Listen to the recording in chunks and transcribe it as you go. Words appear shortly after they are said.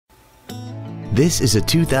This is a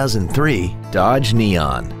 2003 Dodge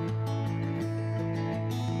Neon.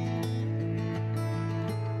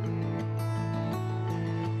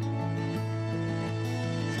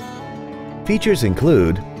 Features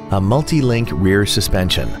include a multi-link rear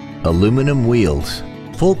suspension, aluminum wheels,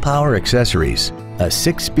 full power accessories, a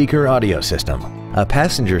 6-speaker audio system, a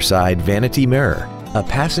passenger side vanity mirror, a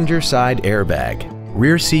passenger side airbag,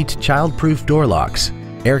 rear seat child-proof door locks,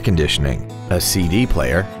 air conditioning, a CD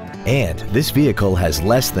player, and this vehicle has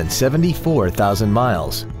less than 74,000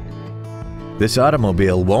 miles. This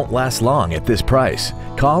automobile won't last long at this price.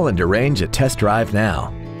 Call and arrange a test drive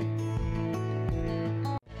now.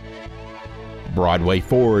 Broadway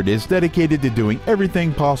Ford is dedicated to doing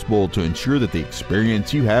everything possible to ensure that the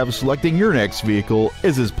experience you have selecting your next vehicle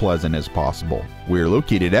is as pleasant as possible. We're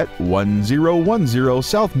located at 1010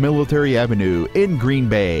 South Military Avenue in Green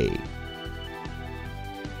Bay.